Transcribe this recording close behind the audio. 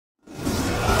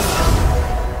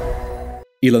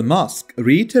Elon Musk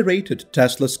reiterated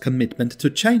Tesla's commitment to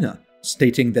China,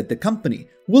 stating that the company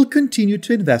will continue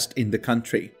to invest in the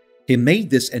country. He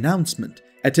made this announcement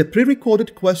at a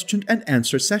pre-recorded question and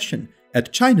answer session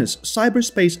at China's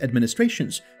Cyberspace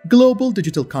Administration's Global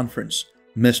Digital Conference.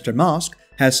 Mr. Musk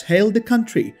has hailed the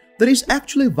country that is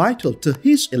actually vital to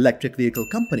his electric vehicle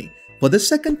company for the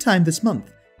second time this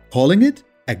month, calling it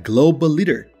a global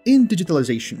leader in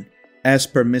digitalization. As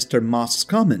per Mr. Musk's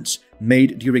comments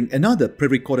made during another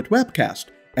pre-recorded webcast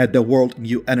at the World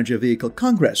New Energy Vehicle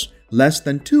Congress less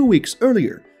than 2 weeks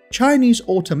earlier, Chinese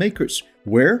automakers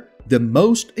were the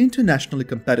most internationally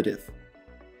competitive.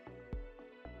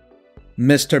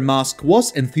 Mr. Musk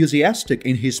was enthusiastic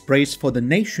in his praise for the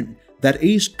nation that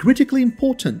is critically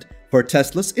important for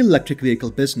Tesla's electric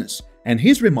vehicle business, and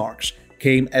his remarks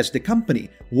came as the company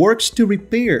works to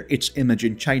repair its image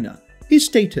in China. He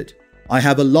stated, "I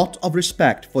have a lot of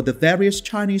respect for the various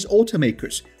Chinese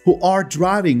automakers who are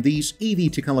driving these EV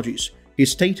technologies." He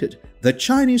stated that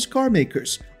Chinese car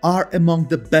makers are among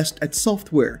the best at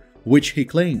software, which he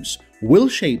claims will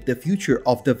shape the future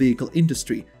of the vehicle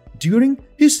industry during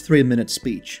his 3-minute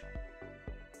speech.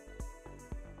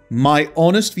 "My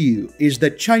honest view is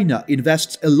that China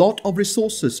invests a lot of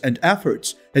resources and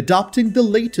efforts adopting the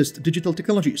latest digital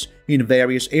technologies in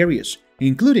various areas,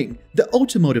 including the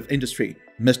automotive industry,"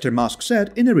 Mr. Musk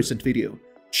said in a recent video.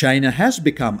 China has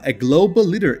become a global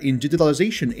leader in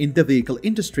digitalization in the vehicle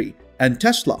industry, and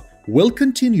Tesla will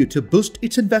continue to boost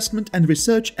its investment and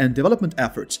research and development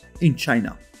efforts in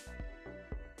China.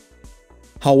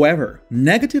 However,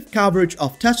 negative coverage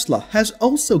of Tesla has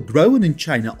also grown in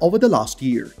China over the last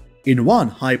year. In one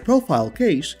high-profile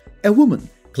case, a woman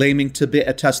claiming to be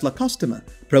a Tesla customer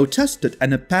protested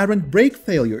an apparent brake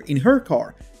failure in her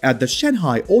car at the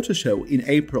Shanghai Auto Show in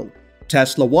April.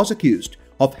 Tesla was accused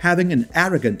of having an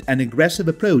arrogant and aggressive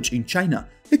approach in China,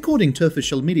 according to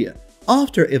official media,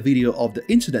 after a video of the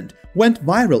incident went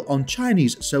viral on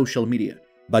Chinese social media.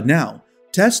 But now,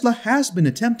 Tesla has been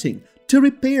attempting to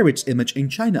repair its image in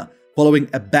China following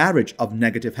a barrage of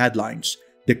negative headlines.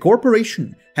 The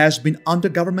corporation has been under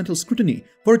governmental scrutiny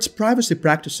for its privacy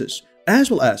practices, as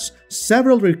well as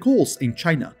several recalls in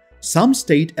China. Some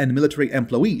state and military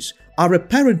employees are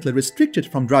apparently restricted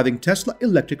from driving Tesla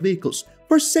electric vehicles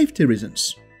for safety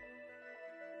reasons.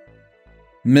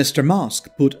 Mr. Musk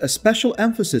put a special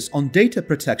emphasis on data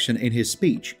protection in his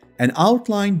speech and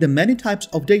outlined the many types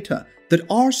of data that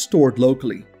are stored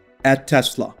locally. At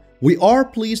Tesla, we are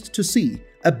pleased to see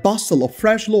a bustle of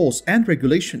fresh laws and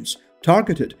regulations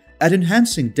targeted at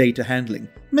enhancing data handling,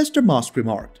 Mr. Musk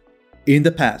remarked. In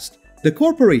the past, the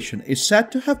corporation is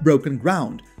said to have broken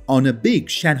ground on a big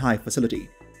Shanghai facility.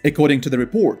 According to the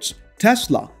reports,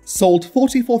 Tesla sold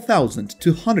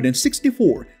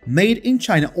 44,264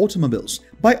 made-in-China automobiles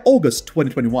by August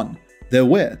 2021. There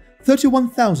were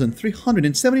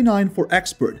 31,379 for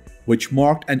export, which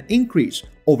marked an increase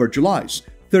over July's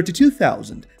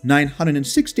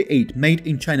 32,968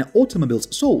 made-in-China automobiles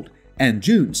sold and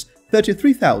June's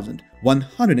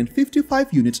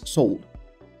 33,155 units sold.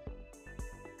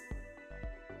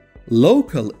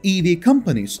 Local EV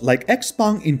companies like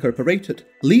XPeng Incorporated,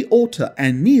 Li Auto,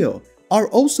 and NIO are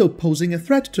also posing a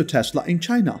threat to Tesla in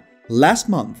China. Last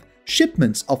month,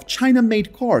 shipments of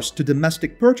China-made cars to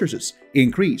domestic purchasers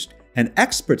increased, and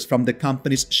exports from the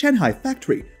company's Shanghai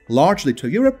factory, largely to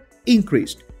Europe,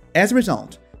 increased. As a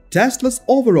result, Tesla's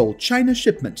overall China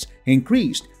shipments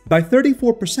increased by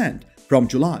 34% from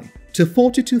July to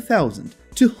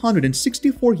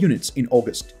 42,264 units in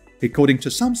August. According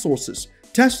to some sources,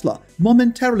 Tesla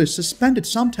momentarily suspended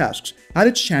some tasks at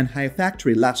its Shanghai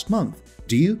factory last month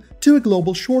due to a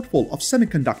global shortfall of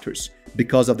semiconductors.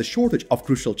 Because of the shortage of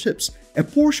crucial chips, a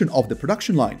portion of the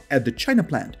production line at the China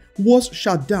plant was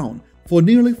shut down for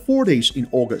nearly 4 days in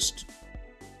August.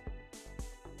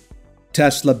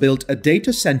 Tesla built a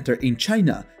data center in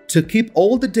China to keep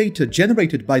all the data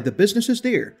generated by the businesses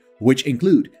there, which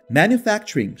include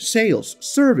manufacturing, sales,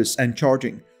 service, and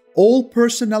charging. All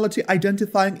personality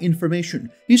identifying information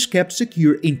is kept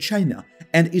secure in China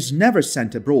and is never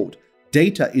sent abroad.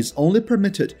 Data is only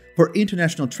permitted for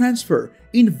international transfer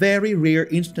in very rare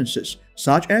instances,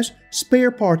 such as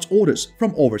spare parts orders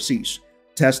from overseas.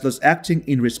 Tesla's acting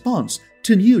in response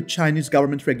to new Chinese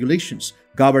government regulations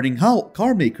governing how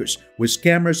car makers with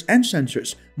cameras and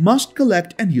sensors must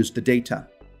collect and use the data.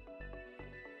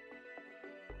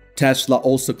 Tesla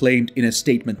also claimed in a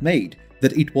statement made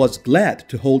that it was glad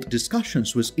to hold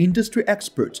discussions with industry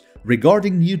experts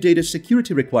regarding new data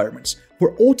security requirements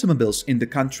for automobiles in the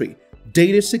country.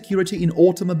 Data security in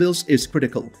automobiles is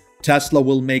critical. Tesla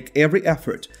will make every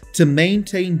effort to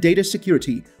maintain data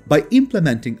security by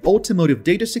implementing automotive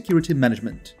data security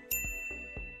management.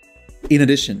 In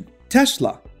addition,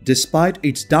 Tesla, despite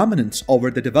its dominance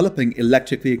over the developing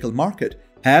electric vehicle market,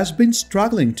 has been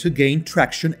struggling to gain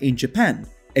traction in Japan,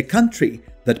 a country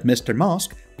that Mr.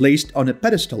 Musk placed on a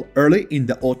pedestal early in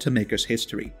the automaker's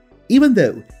history. Even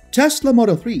though Tesla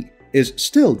Model 3 is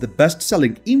still the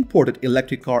best-selling imported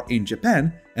electric car in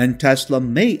Japan, and Tesla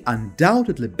may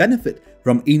undoubtedly benefit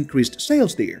from increased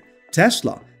sales there,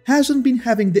 Tesla hasn't been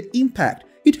having the impact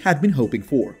it had been hoping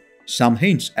for. Some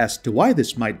hints as to why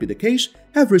this might be the case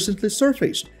have recently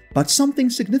surfaced, but something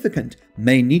significant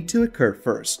may need to occur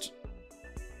first.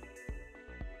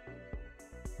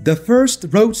 The first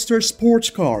roadster sports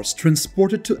cars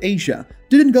transported to Asia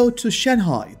didn't go to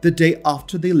Shanghai the day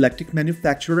after the electric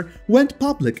manufacturer went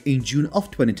public in June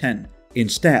of 2010.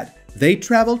 Instead, they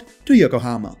traveled to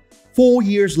Yokohama. 4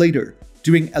 years later,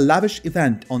 during a lavish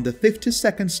event on the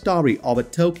 52nd story of a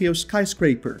Tokyo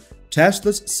skyscraper,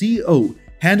 Tesla's CEO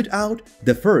handed out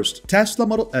the first Tesla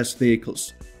Model S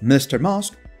vehicles. Mr.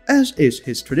 Musk, as is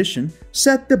his tradition,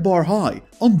 set the bar high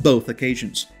on both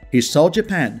occasions. He saw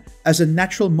Japan as a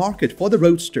natural market for the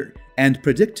Roadster and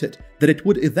predicted that it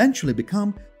would eventually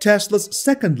become Tesla's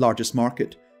second-largest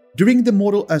market. During the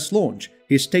Model S launch,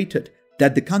 he stated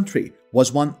that the country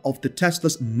was one of the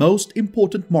Tesla's most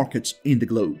important markets in the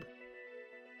globe.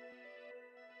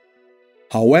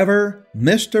 However,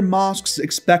 Mr. Musk's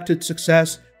expected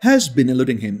success has been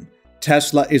eluding him.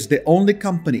 Tesla is the only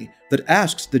company that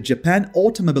asks the Japan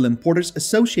Automobile Importers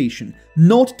Association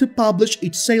not to publish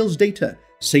its sales data,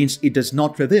 since it does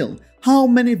not reveal how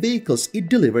many vehicles it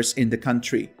delivers in the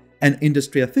country. An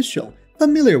industry official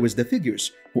familiar with the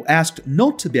figures, who asked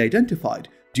not to be identified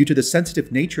due to the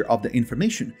sensitive nature of the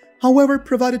information, however,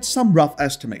 provided some rough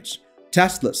estimates.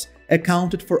 Teslas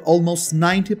accounted for almost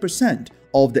 90%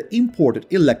 of the imported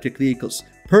electric vehicles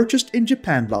purchased in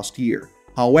Japan last year.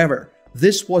 However,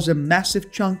 this was a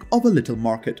massive chunk of a little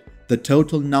market. The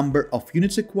total number of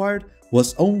units acquired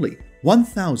was only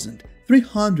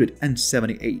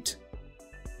 1,378.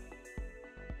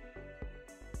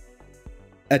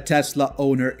 A Tesla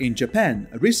owner in Japan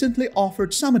recently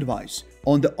offered some advice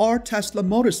on the Our Tesla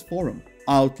Motors forum,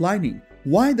 outlining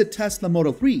why the Tesla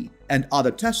Model 3 and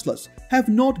other Teslas have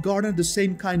not garnered the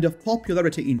same kind of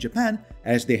popularity in Japan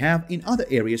as they have in other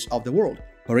areas of the world,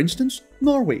 for instance,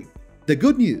 Norway. The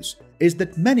good news is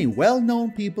that many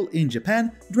well-known people in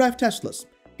Japan drive Teslas.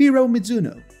 Hiro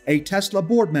Mizuno, a Tesla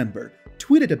board member,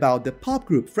 tweeted about the pop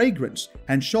group Fragrance,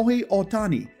 and Shohei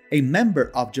Ohtani, a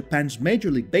member of Japan's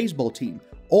Major League Baseball team,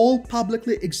 all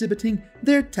publicly exhibiting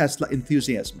their Tesla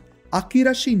enthusiasm.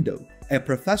 Akira Shindo, a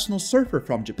professional surfer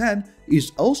from Japan,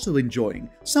 is also enjoying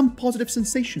some positive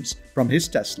sensations from his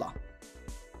Tesla.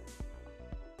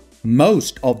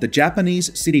 Most of the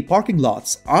Japanese city parking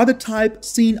lots are the type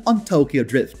seen on Tokyo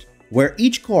Drift, where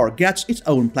each car gets its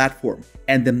own platform,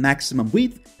 and the maximum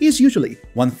width is usually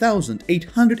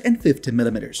 1,850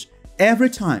 millimeters. Every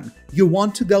time you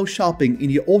want to go shopping in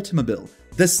your automobile,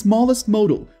 the smallest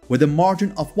model with a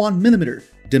margin of 1 millimeter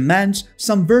demands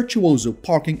some virtuoso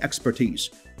parking expertise.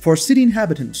 For city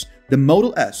inhabitants, the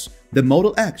Model S, the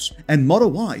Model X, and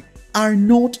Model Y are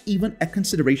not even a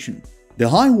consideration. The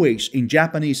highways in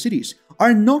Japanese cities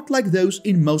are not like those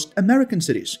in most American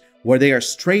cities, where they are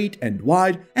straight and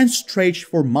wide and stretch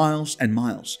for miles and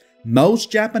miles.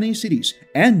 Most Japanese cities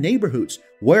and neighborhoods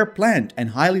were planned and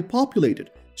highly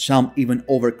populated, some even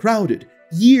overcrowded,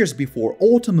 years before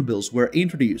automobiles were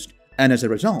introduced, and as a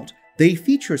result, they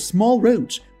feature small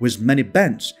roads with many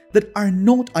bends that are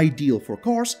not ideal for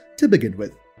cars to begin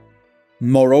with.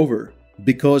 Moreover,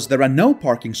 because there are no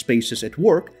parking spaces at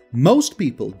work, most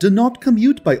people do not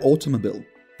commute by automobile.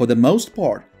 For the most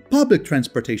part, public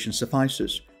transportation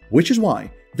suffices, which is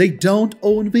why they don't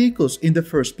own vehicles in the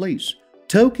first place.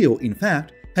 Tokyo, in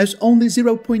fact, has only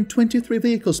 0.23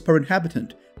 vehicles per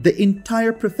inhabitant, the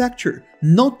entire prefecture,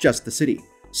 not just the city.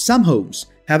 Some homes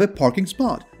have a parking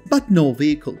spot, but no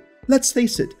vehicle. Let's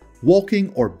face it,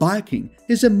 walking or biking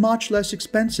is a much less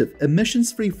expensive,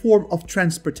 emissions-free form of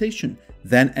transportation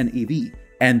than an EV,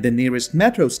 and the nearest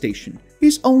metro station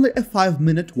is only a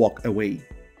 5-minute walk away.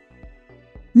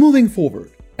 Moving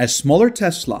forward, a smaller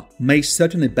Tesla may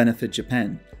certainly benefit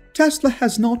Japan. Tesla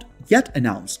has not yet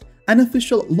announced an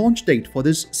official launch date for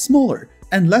this smaller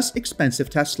and less expensive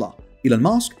Tesla. Elon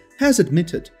Musk has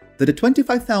admitted that a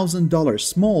 $25,000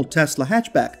 small Tesla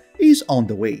hatchback is on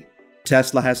the way.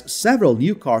 Tesla has several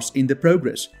new cars in the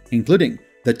progress, including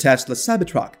the Tesla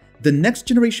Cybertruck, the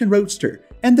next-generation Roadster,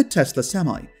 and the Tesla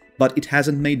Semi, but it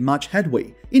hasn't made much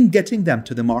headway in getting them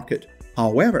to the market.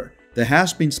 However, there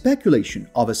has been speculation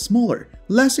of a smaller,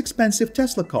 less expensive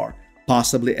Tesla car,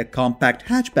 possibly a compact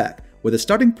hatchback with a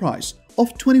starting price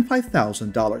of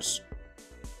 $25,000.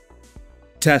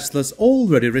 Tesla's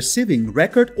already receiving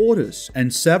record orders,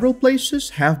 and several places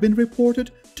have been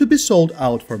reported to be sold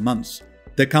out for months.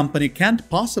 The company can't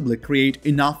possibly create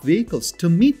enough vehicles to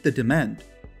meet the demand.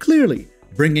 Clearly,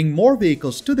 bringing more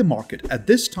vehicles to the market at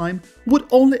this time would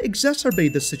only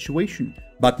exacerbate the situation,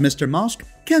 but Mr. Musk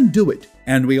can do it,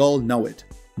 and we all know it.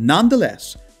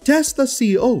 Nonetheless, Tesla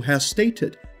CEO has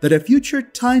stated that a future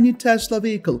tiny Tesla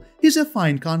vehicle is a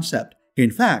fine concept. In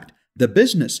fact, the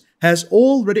business has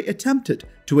already attempted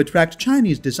to attract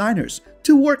Chinese designers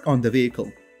to work on the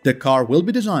vehicle. The car will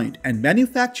be designed and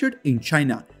manufactured in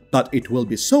China, but it will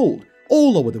be sold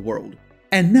all over the world.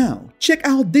 And now, check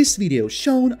out this video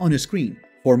shown on your screen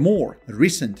for more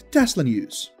recent Tesla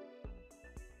news.